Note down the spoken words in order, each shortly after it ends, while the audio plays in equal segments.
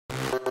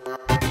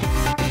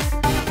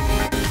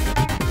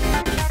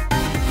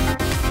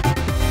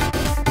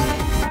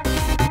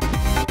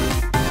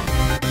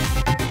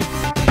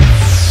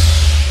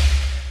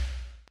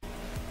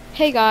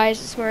Hey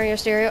guys, it's Mario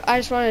Stereo. I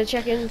just wanted to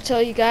check in and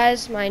tell you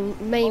guys my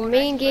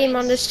main game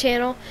on this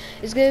channel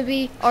is going to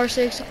be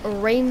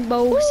R6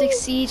 Rainbow Six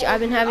Siege. I've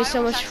been having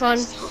so much fun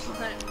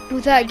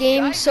with that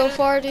game so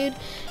far, dude.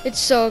 It's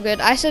so good.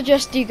 I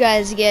suggest you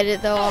guys get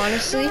it though,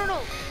 honestly.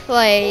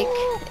 Like,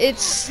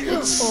 it's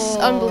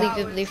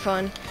unbelievably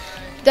fun.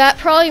 That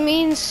probably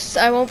means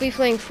I won't be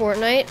playing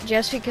Fortnite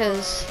just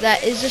because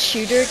that is a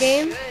shooter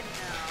game.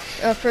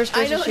 A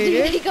first-person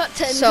shooter,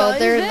 so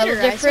they're a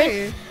little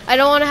different. I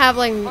don't want to have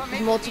like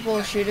multiple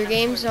shooter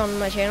games on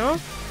my channel,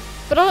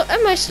 but I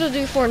might still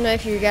do Fortnite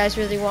if you guys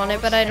really want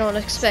it, but I don't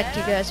expect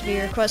you guys to be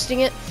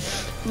requesting it.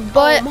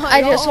 But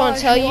I just want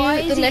to tell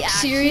you, the next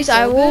series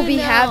I will be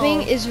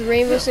having is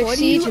Rainbow Six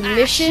Siege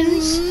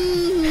Missions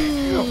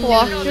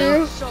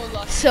walkthrough,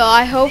 so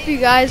I hope you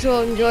guys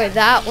will enjoy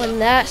that when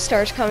that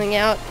starts coming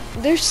out.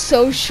 They're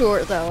so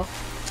short though,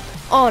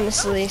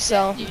 honestly,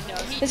 so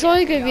it's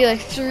only going to be like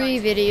 3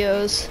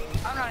 videos,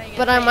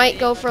 but I might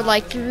go for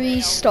like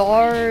 3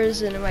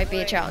 stars and it might be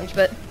a challenge.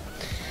 But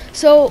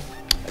so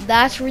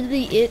that's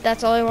really it.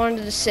 That's all I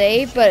wanted to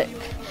say, but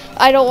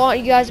I don't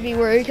want you guys to be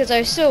worried because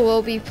I still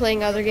will be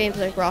playing other games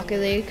like Rocket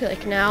League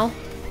like now.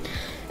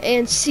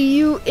 And see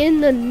you in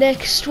the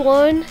next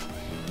one,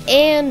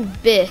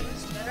 and bit.